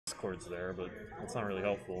Discord's there, but it's not really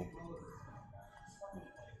helpful.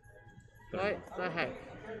 What the heck?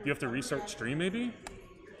 Do you have to restart stream, maybe?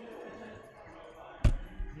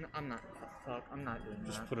 No, I'm not. Fuck, I'm not doing that.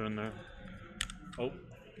 Just put it in there. Oh.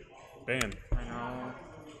 Ban. I know.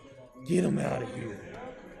 Get him out of here.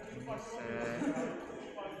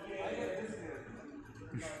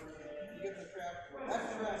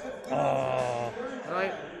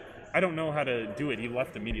 Right. I don't know how to do it. He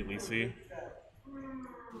left immediately, see?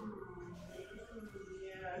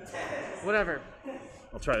 Whatever.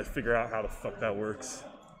 I'll try to figure out how the fuck that works.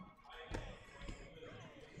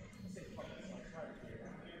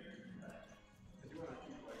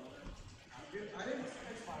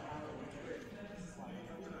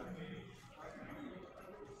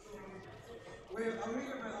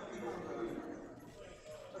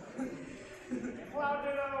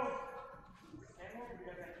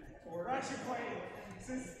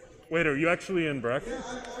 Wait, are you actually in Breck? Yeah,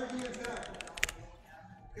 I'm RBN back.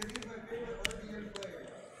 Because he's my favorite RBN player.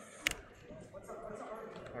 What's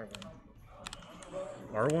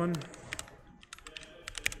R1?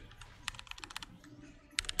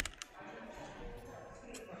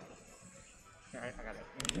 Alright, I got it.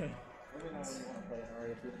 Let me know when you want to play,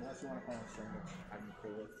 alright? Unless you want to play on stream, which I'm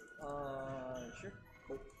cool with. Sure.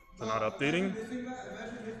 Cool. They're not updating?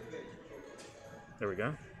 There we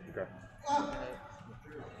go. Okay.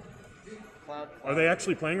 Cloud. Are they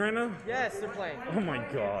actually playing right now? Yes, they're playing. Oh my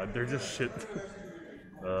god, they're just shit.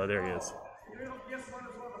 There he is.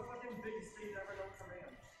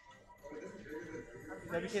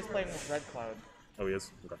 WK's playing with Red Cloud. Oh, he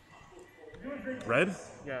is? Okay. Red?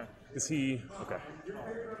 Yeah. Is he... Okay.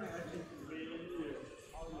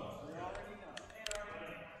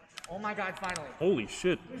 Oh my god, finally. Holy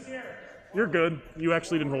shit. You're good. You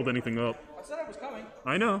actually didn't hold anything up. I said I was coming.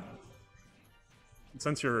 I know.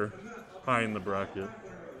 Since you're high in the bracket.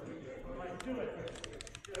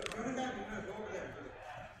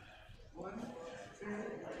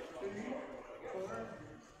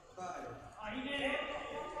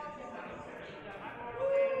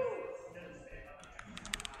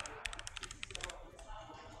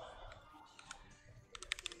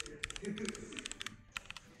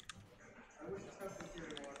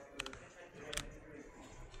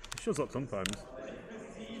 He shows up sometimes.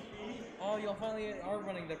 Oh, y'all finally are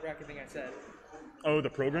running the bracket thing I said. Oh, the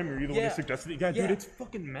program? You're the one who suggested it? Yeah, Yeah. dude, it's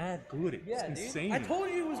fucking mad good. It's Yeah, insane. dude. I told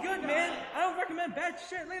you it was good, man. I don't recommend bad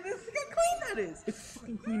shit. Like, look how clean that is. It's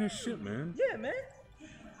fucking clean as shit, man. Yeah, man.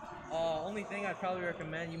 Only thing I'd probably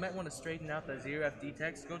recommend, you might want to straighten out the 0FD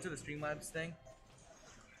text. Go to the Streamlabs thing.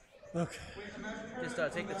 Okay. Just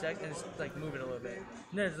take the text and just like move it a little bit.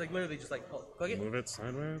 No, it's like literally just like click it. Move it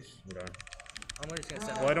sideways? Okay. I'm just gonna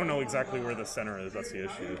send it. Well, I don't know exactly where the center is. That's the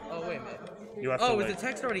issue. Oh, wait a minute. You have to, Oh, like, is the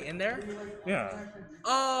text already in there? Yeah.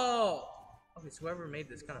 Oh! Okay, so whoever made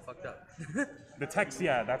this kind of fucked up. The text,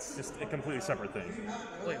 yeah, that's just a completely separate thing.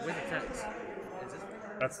 Wait, where's the text? Is this...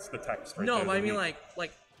 That's the text right No, there. but I mean delete.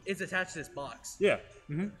 like it's attached to this box. Yeah.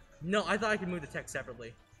 Mm-hmm. No, I thought I could move the text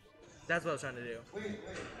separately. That's what I was trying to do.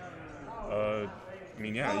 I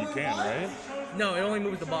mean, yeah, you can, right? No, it only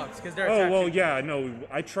moves the box because they're Oh, attached. well, yeah, no,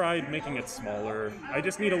 I tried making it smaller. I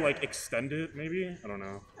just need to, like, extend it, maybe? I don't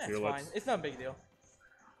know. That's Here, fine. It's not a big deal.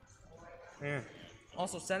 Eh.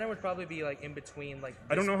 Also, center would probably be like in between like.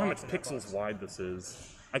 I don't this know how much box and that pixels box. wide this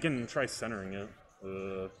is. I can try centering it.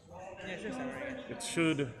 Yeah, sure, centering it. It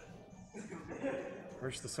should...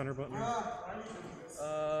 Where's the center button?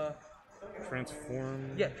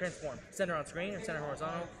 Transform. Yeah, transform. Center on screen or center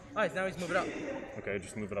horizontal. Alright, now he's moving up. Okay,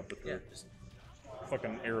 just move it up with the Yeah. Just...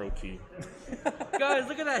 fucking arrow key. Guys,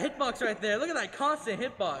 look at that hitbox right there. Look at that constant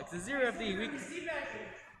hitbox. The 0FD.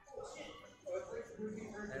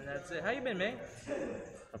 And that's it. How you been, man?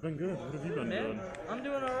 I've been good. What have you been Man, doing? I'm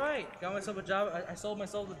doing alright. Got myself a job. I sold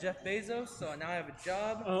myself to Jeff Bezos, so now I have a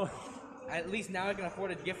job. Oh. At least now I can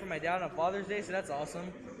afford a gift for my dad on Father's Day, so that's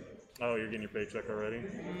awesome. Oh, you're getting your paycheck already?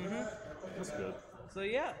 Mm-hmm. That's good. So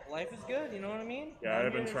yeah, life is good, you know what I mean? Yeah,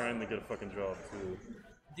 I've been trying to get a fucking job, too.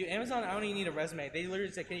 Dude, Amazon, I don't even need a resume. They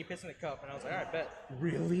literally said, can you piss in a cup? And I was like, alright, bet.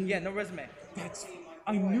 Really? Yeah, no resume. That's...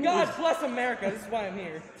 I knew God it was... bless America, this is why I'm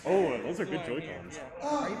here. Oh, those are This is good why I'm here, Joy-Cons. yeah.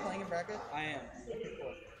 Are you playing in bracket? I am.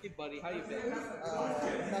 Hey buddy, how you been?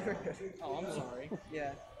 Not very good. Oh, I'm sorry.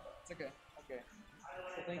 Yeah, it's okay. Okay.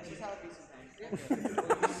 Well, thank you.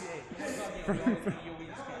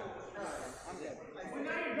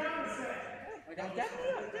 Dab me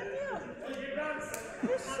up, dab me up.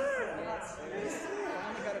 Yes, sir. I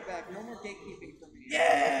only got it back. No more gatekeeping for me.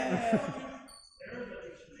 Yeah!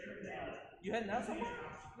 You heading out somewhere?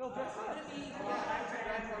 No, dress up.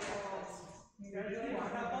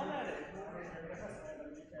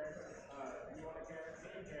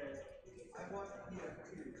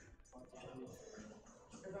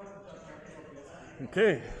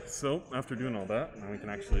 Okay, so after doing all that, now we can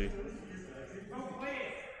actually.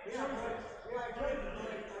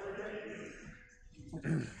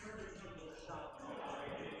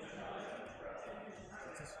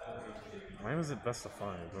 Why was it best of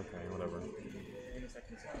 5? Okay, whatever. In a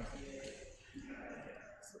second.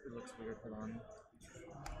 It looks weird. Hold on.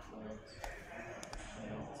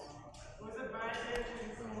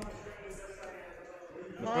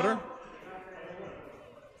 Look better?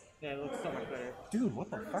 Yeah, it looks so much better. Dude,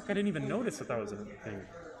 what the fuck? I didn't even notice that was a thing.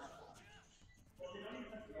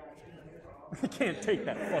 I can't take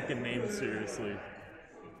that fucking name seriously.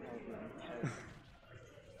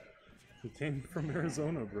 He came from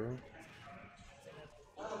Arizona, bro.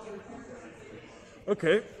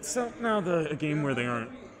 Okay, so now a game where they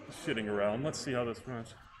aren't shitting around. Let's see how this match.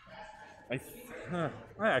 I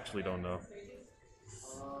actually don't know.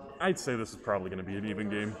 I'd say this is probably going to be an even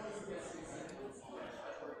game.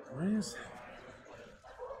 Where is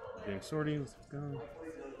getting sortie? Let's go.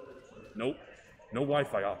 Nope. No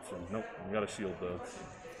Wi-Fi option. Nope. We got a shield though.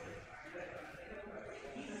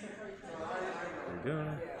 There we go.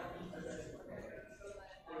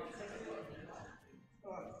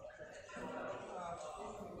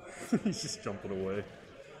 He's just jumping away.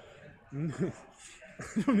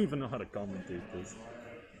 I don't even know how to commentate this.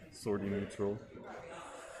 Sortie neutral.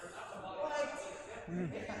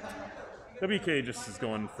 WK just is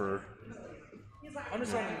going for. I'm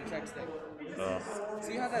just on the texting.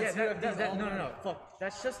 See how Yeah, that's no. Fuck.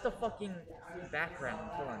 That's just the fucking background.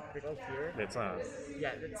 Hold on. Go here. It's on.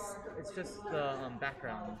 Yeah, it's just the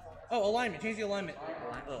background. Oh, alignment. Change the alignment.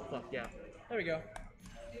 Oh fuck yeah. There we go.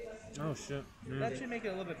 Oh shit. Yeah. That should make it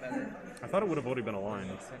a little bit better. I thought it would have already been aligned.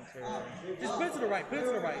 Center. Just put it to the right. Put it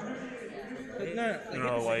to the right. No. No, hit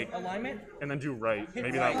the like- alignment. And then do right. Hit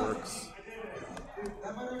Maybe right. that works.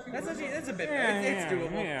 That's actually a bit Yeah, better. It's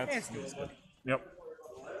doable. yeah, it's doable. Yep.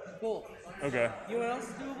 Cool. Okay. You know what else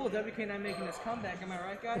is doable? WK9 making this comeback. Am I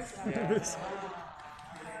right, guys?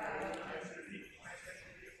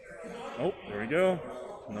 Oh, there we go.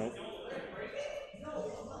 Nope.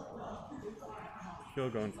 Still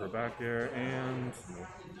going for a back air, and nope.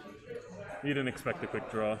 You didn't expect a quick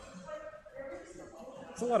draw.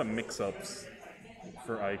 It's a lot of mix-ups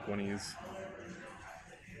for Ike when he's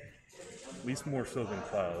at least more so than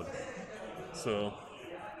Cloud. So,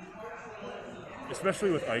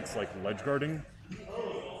 especially with Ike's like ledge guarding,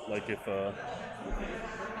 like if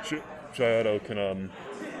Shyado can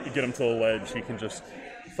get him to the ledge, he can just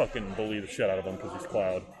fucking bully the shit out of him because he's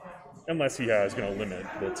Cloud. Unless he has, limit,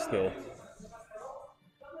 but still.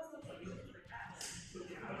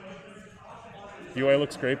 UI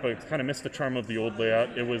looks great, but kind of missed the charm of the old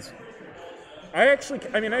layout. It was. I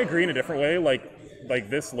agree in a different way. Like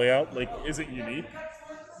this layout, isn't unique,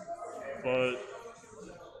 but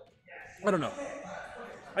I don't know.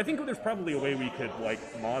 I think there's probably a way we could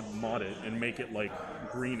mod it and make it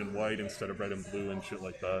green and white instead of red and blue and shit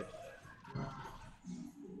like that.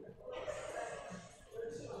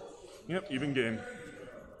 Yep, even game.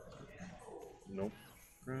 Nope.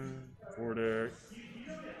 Forward air.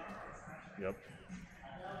 Yep.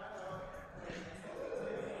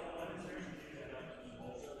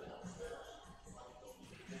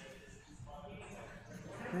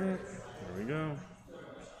 There we go.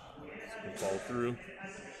 Follow through.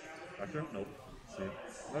 Back there? Nope. See.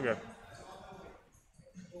 Okay.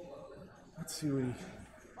 Let's see what he.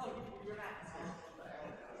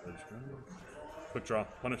 Quick draw.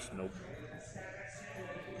 Punish? Nope.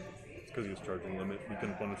 It's because he was charging limit. He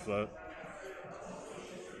couldn't punish that.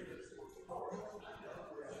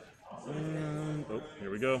 And oh,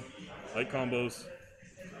 here we go. Light combos.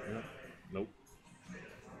 Yeah. Nope.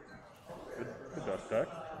 Good dash attack.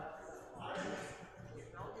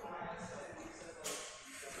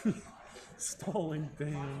 Stalling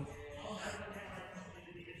band.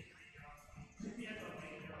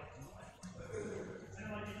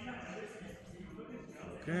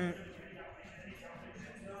 Okay.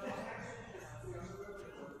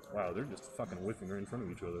 Wow, they're just fucking whiffing right in front of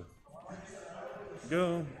each other.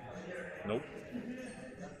 Go. Nope.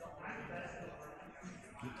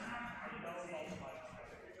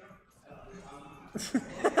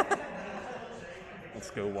 Let's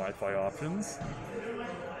go Wi-Fi options.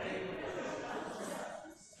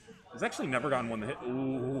 He's actually never gotten one to hit.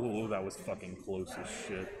 Ooh, that was fucking close as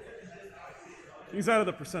shit. He's out of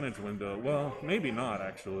the percentage window. Well, maybe not,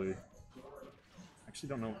 actually. Actually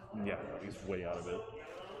don't know. Yeah, no, he's way out of it.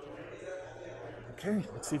 Okay,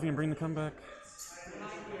 let's see if he can bring the comeback.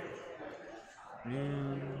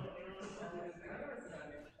 And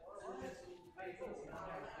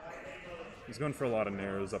he's going for a lot of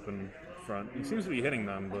narrows up in front. He seems to be hitting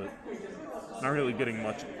them, but not really getting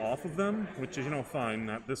much off of them, which is, you know, fine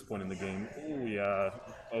at this point in the game. Oh, yeah.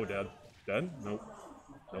 Oh, dead. Dead? Nope.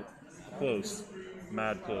 Nope. Close.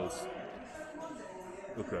 Mad close.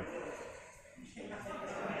 Okay.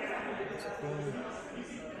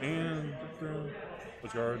 And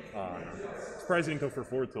which guard? Ah, no. Surprised he didn't go for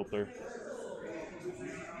forward tilt there.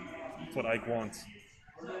 That's what Ike wants.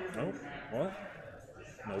 Nope. What?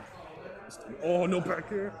 Nope. Oh, no back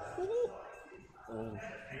here. Oh.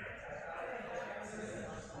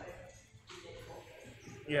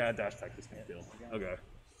 Yeah, dash tech this can kill. Okay.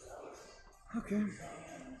 Okay.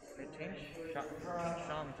 Change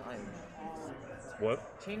Sham to Ike.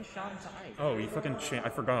 What? Change Sham to Ike. Oh, you fucking I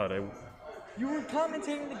forgot. You were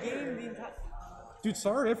commentating the game the entire. Dude,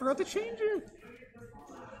 sorry, I forgot to change it.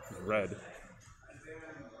 Red.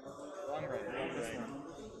 Wrong red. This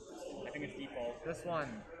one. I think it's default. This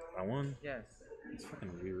one. That one? Yes. It's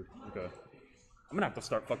fucking weird. Okay. I'm gonna have to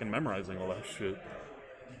start fucking memorizing all that shit.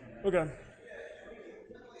 Okay.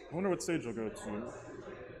 I wonder what stage I'll go to.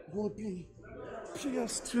 Will it be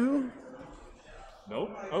PS2?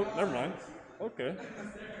 Nope. Oh, never mind. Okay.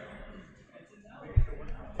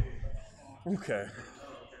 Okay.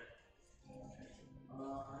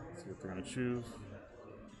 Let's see what they're gonna choose.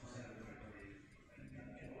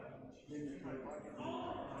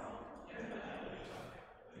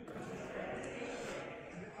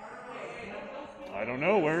 I don't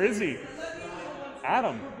know. Where is he?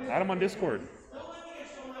 Adam. Adam on Discord.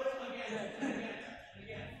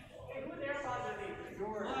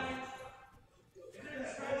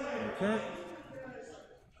 Okay.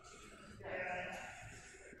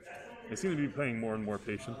 They seem to be playing more and more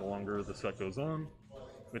patient the longer the set goes on,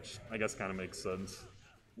 which I guess kind of makes sense.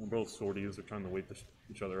 We're both sorties, they're trying to wait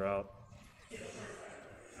each other out.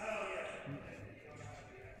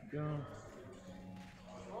 Go.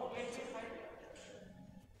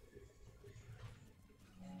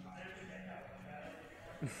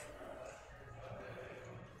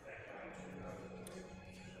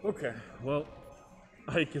 Okay, well,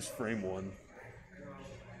 Ike is frame one.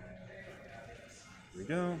 Here we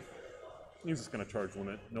go. He's just gonna charge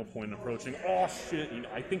limit. No point in approaching. Oh shit!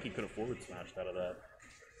 I think he could have forward smashed out of that.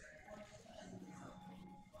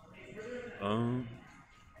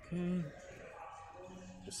 Okay.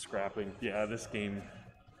 Just scrapping. Yeah, this game.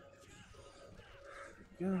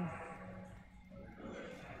 Yeah.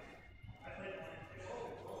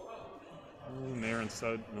 Oh, Nair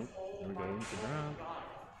inside. Nope. There we go. Good round.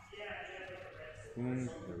 Boom.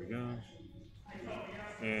 There we go.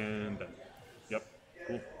 And yep.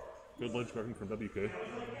 Cool. Good ledge guarding from WK.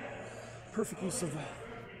 Perfect use of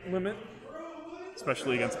limit,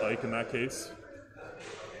 especially against Ike in that case.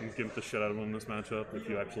 You can gimp the shit out of him in this matchup if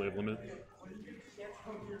you actually have limit.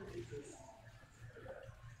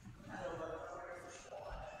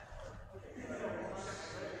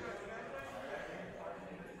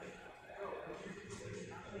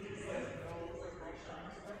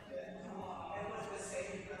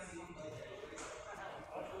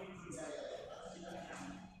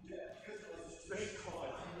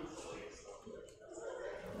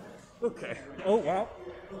 Okay. Oh, wow.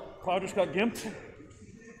 Cloud just got gimped.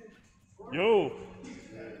 Yo.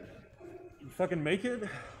 You fucking make it?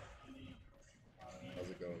 How's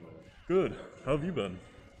it going, man? Good. How have you been?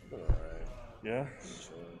 Alright. Yeah?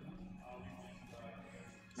 Sure.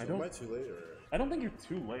 I So don't- am I too late or? I don't think you're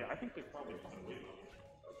too late. I think they're probably fine late.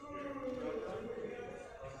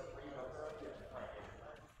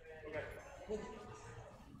 Okay. Cool.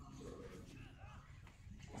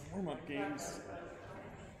 Warm-up games.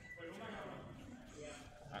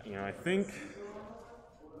 You know, I think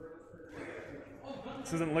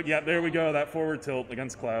this isn't look. Yeah, there we go. That forward tilt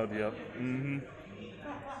against Cloud. Yep. Mm-hmm.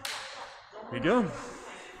 Here you go.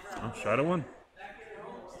 Oh, Shyado won.